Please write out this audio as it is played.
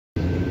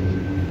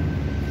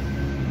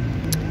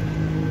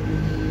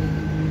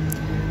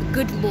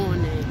Good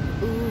morning.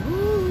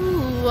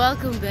 Ooh,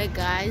 welcome back,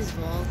 guys.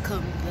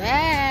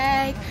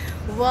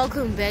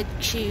 Welcome back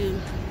to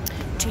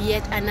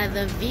yet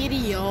another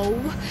video.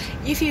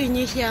 If you're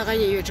new here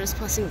and you're just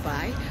passing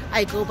by,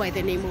 I go by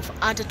the name of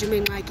Arta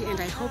Dumengaki, and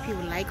I hope you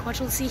will like what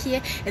you'll see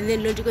here. And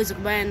then don't go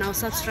and now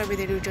subscribe, and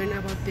then you join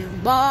about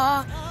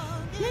Bimba.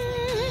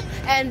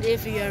 And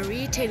if you are a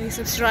returning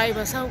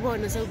subscriber, and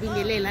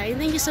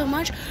thank you so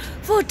much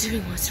for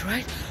doing what's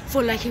right,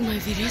 for liking my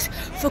videos,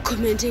 for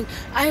commenting.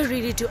 I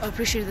really do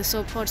appreciate the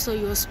support. So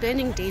you're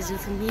spending days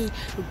with me,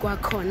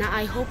 Guakona.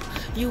 I hope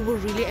you will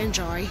really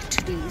enjoy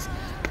today's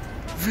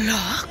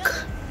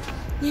vlog.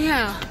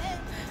 Yeah,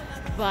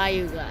 bye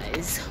you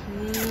guys.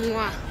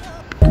 Mwah.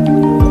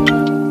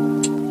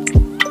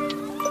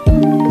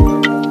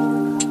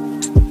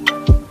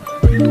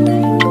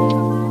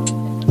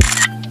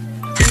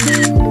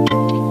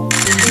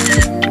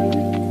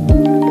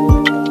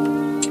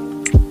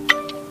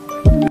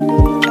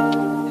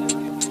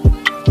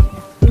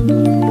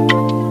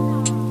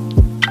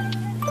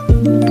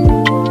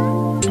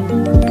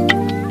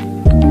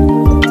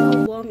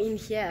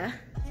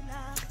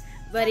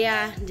 But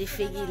yeah,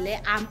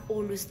 I'm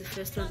always the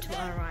first one to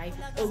arrive.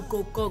 Oh,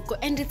 go.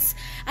 And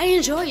I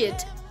enjoy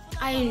it.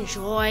 I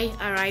enjoy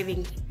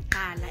arriving.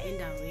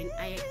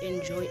 I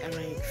enjoy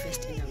arriving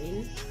first in the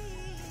win.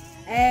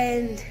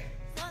 And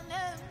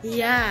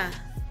yeah,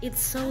 it's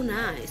so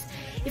nice.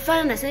 If I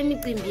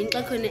understand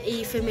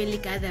family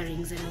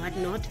gatherings and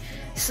whatnot,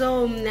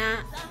 so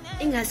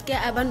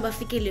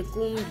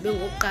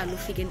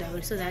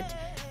so that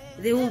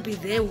they will be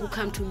them who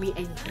come to me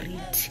and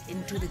greet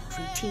and do the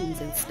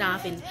greetings and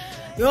stuff, and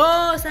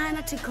yo son,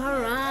 I take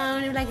her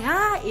around and like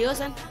hi yo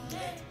son,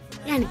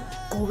 and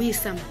go with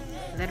some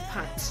that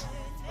part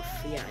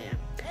of yeah.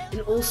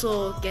 And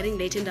also getting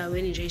late in the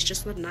when is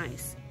just not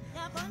nice.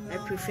 I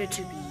prefer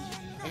to be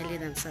early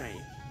than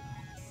sorry.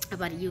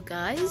 But you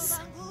guys,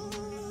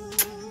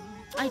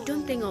 I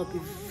don't think I'll be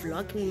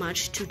vlogging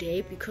much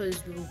today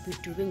because we will be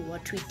doing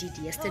what we did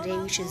yesterday,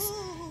 which is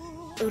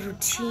a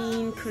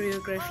routine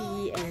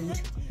choreography,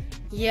 and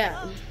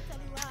yeah,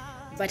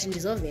 but in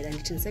dissolve it and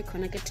it is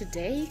connected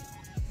today.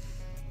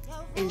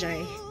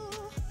 Enjoy.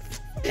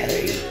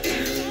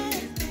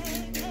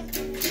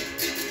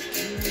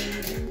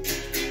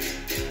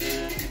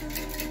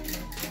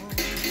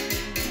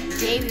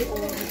 Day we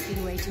all have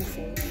been waiting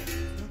for.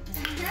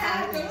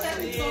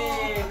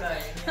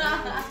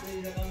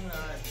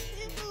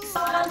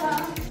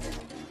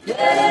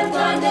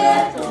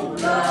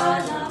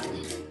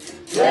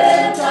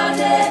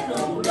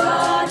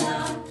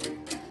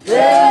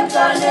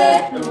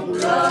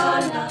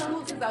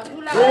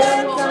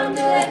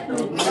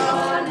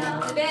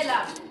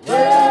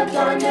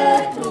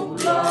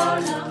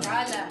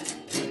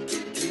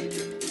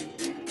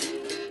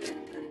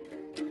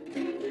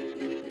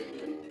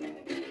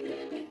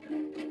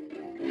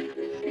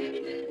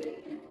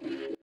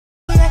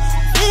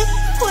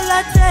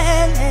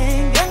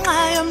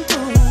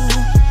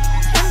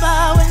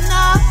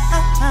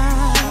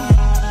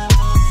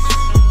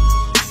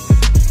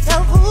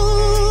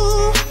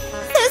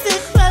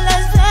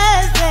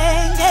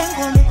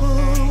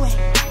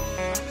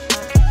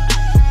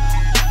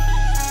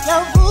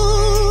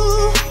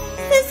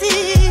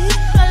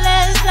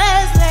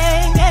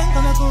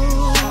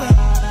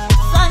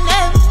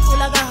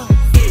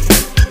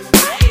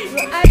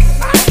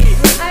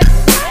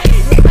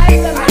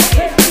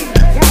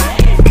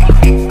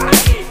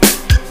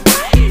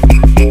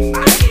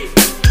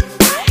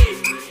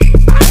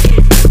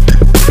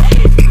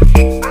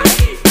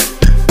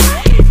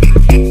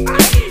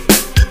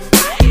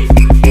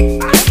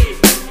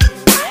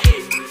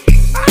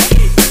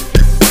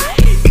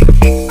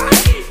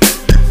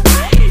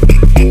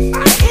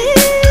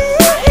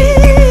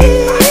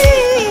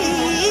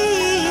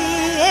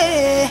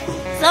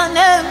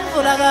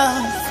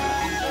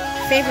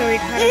 Favorite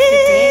part of the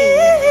day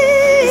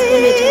is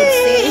when it would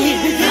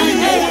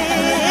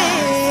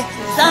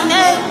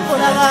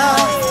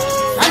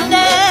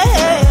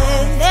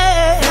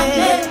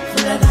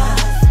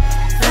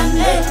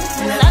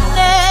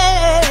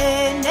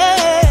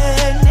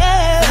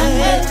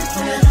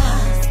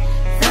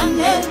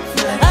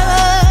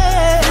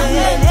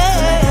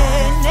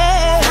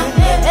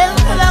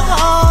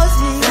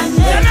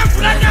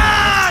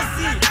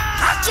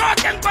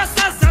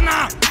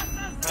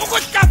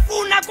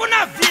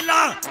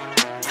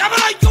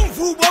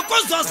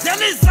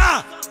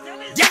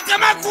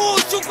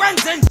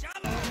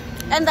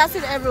And that's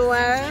it,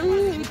 everyone.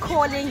 We're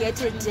calling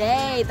it a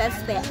day. That's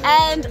the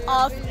end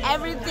of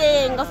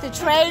everything, of the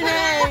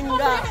training.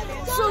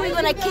 So we're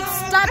gonna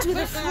kickstart with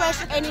a fresh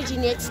energy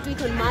next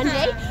week on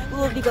Monday. We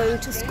will be going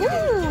to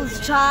schools,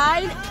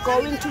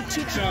 going to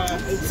teach.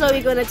 So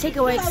we're gonna take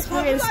our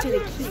experience to the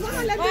kids.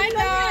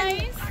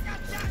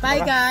 Bye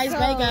guys.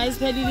 Bye guys.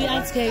 Bye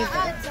guys.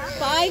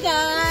 Bye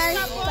guys.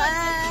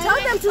 Bye. Tell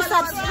them to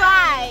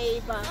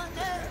subscribe.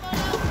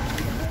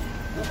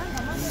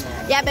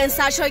 Yeah, Ben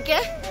Sacho,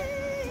 okay?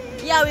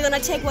 Yeah, we're gonna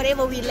take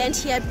whatever we learned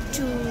here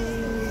to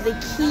the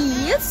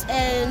kids,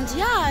 and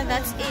yeah,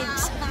 that's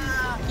it.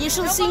 You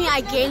shall see me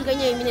again.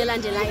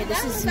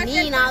 This is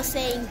me now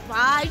saying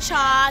bye,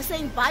 Charles.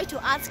 Saying bye to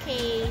Arts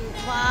King.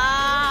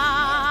 Bye.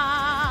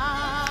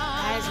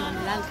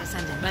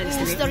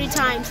 Story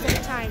time.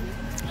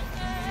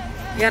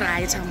 You're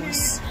right,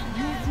 Amos.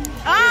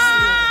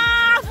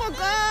 Ah, I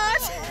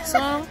forgot.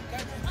 So,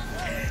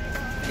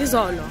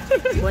 izolo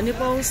ngibona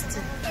ipost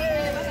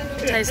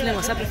thayisile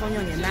ngosaphi phone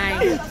nge9.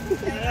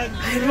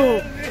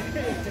 Hayibo,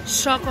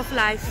 shock of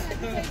life.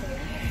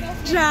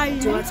 Try.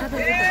 Do WhatsApp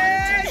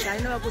everybody.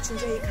 Shayina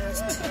bakutshintshe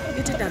icast.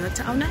 Ithi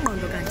director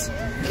awunangqondo kanti.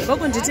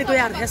 Ngoku ndithi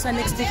kuyarehsa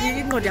next week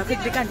ingqondo yakho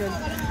iklikantoni.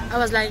 I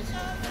was like,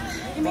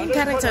 the main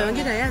character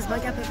yonke ndayazi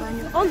bakyapha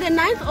ebanye. On the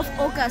 9th of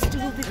August,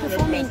 we will be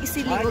performing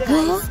Isiligo,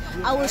 guys.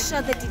 I will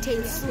share the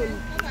details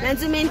soon.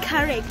 That's the main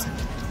character.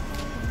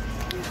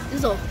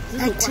 This is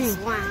Acting.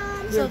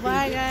 So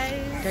bye,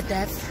 guys. The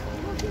death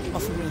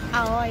of me.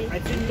 Ahoy.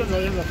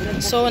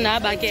 So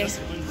naba ke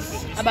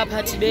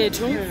abaphathi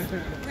bethu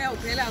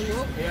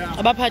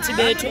aba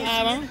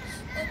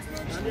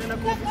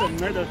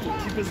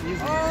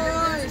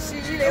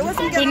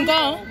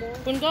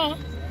Punko.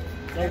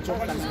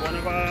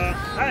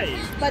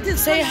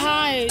 Say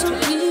hi to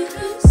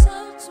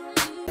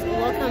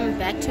welcome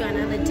back to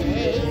another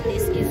day.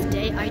 This is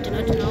day I do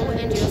not know,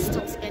 and you're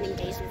still spending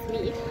days with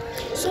me.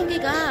 So okay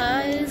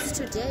guys,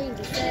 today in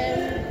the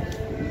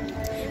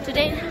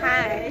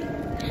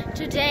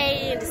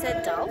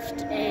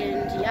Delft,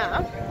 and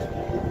yeah,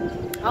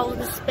 I will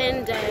be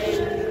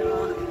spending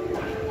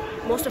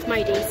most of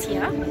my days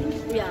here.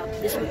 Yeah,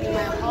 this will be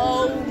my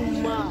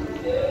home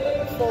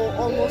for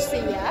almost a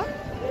year.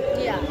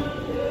 Yeah,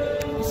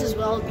 this is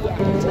where I'll be at.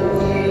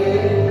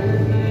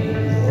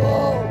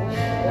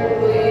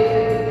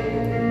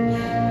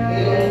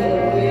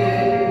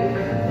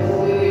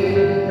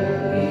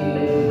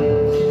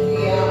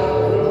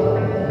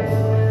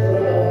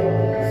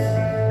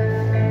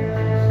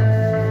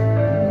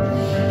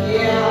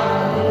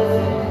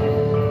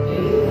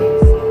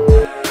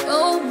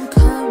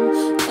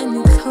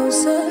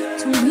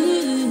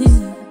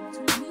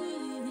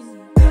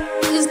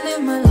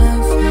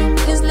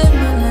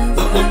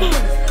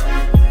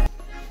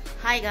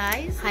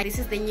 Hi, this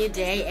is the new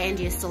day and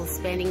you're still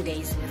spending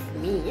days with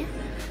me.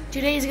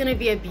 Today is gonna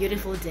be a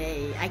beautiful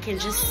day. I can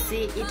just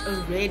see it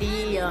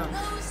already.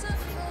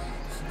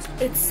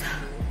 It's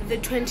the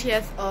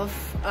 20th of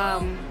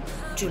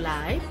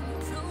July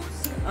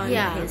on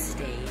his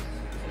day.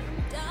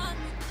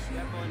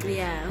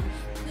 Yeah,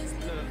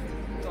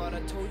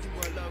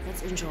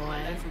 let's enjoy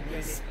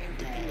this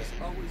day.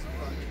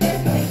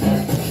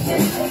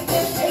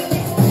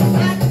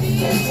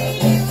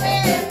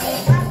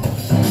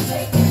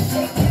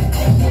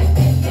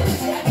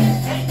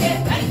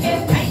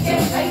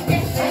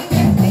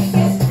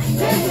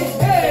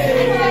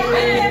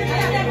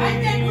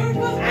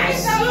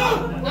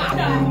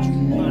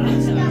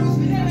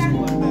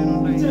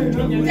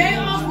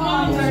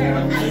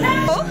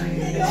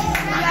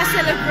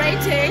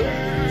 Celebrating,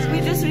 we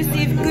just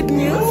received good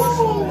news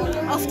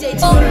of day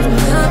 2.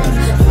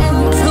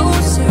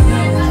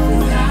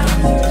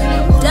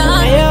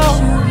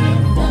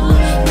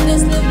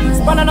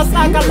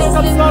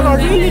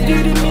 Really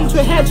didn't mean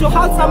to hurt you.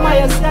 How some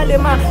I sell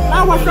him.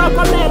 I was not a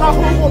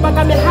man who back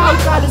at me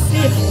house. I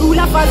see you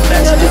left us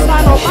in the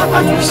sun of back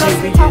on the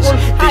town.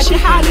 I she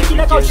had it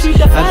like a tree.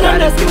 The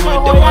fellas in my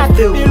oil.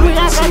 The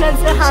Luya and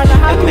Sahana.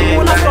 How to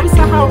pull up from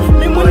Sahau.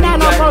 The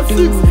Munana about 6.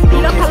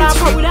 In a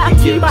Palapa with a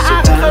Akiba. I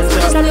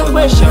was in a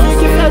question.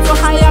 You felt so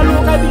high. I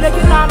look at the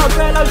Legana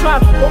Bella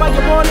Drop. Oh, my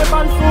God,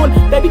 on phone.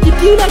 Baby, the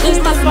dealer is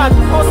my swag.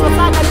 Also,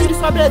 I can do the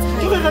suburbs.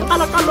 You can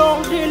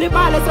along. Really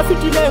balance a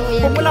 50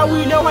 left. Popular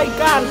will I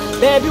can.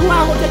 Baby,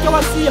 why would take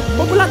your see?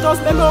 Popular does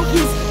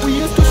memories. We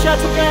used to share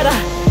together.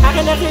 I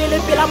can really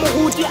feel I'm a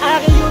hootie.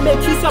 I you make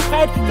kiss of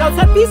pride. There's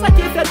a piece of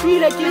kiss that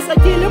really kiss a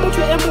kill him with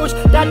your emotion.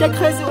 That the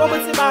crazy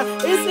woman's about.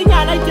 It's in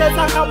your like yes,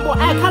 I'm humble.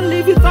 I can't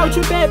live without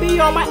you, baby.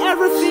 You're my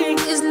everything.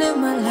 Just live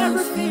my life.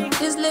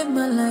 Just live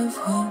my life.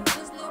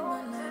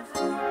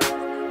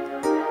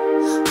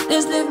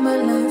 Just live my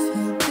life.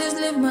 Just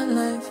live my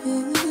life.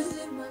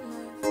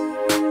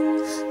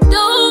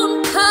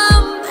 Don't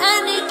come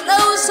any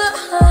closer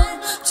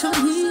to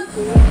me.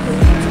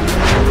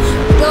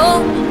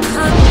 Don't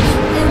come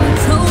any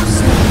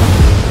closer.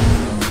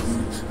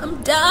 I'm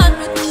done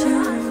with you.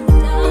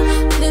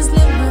 Just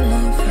live my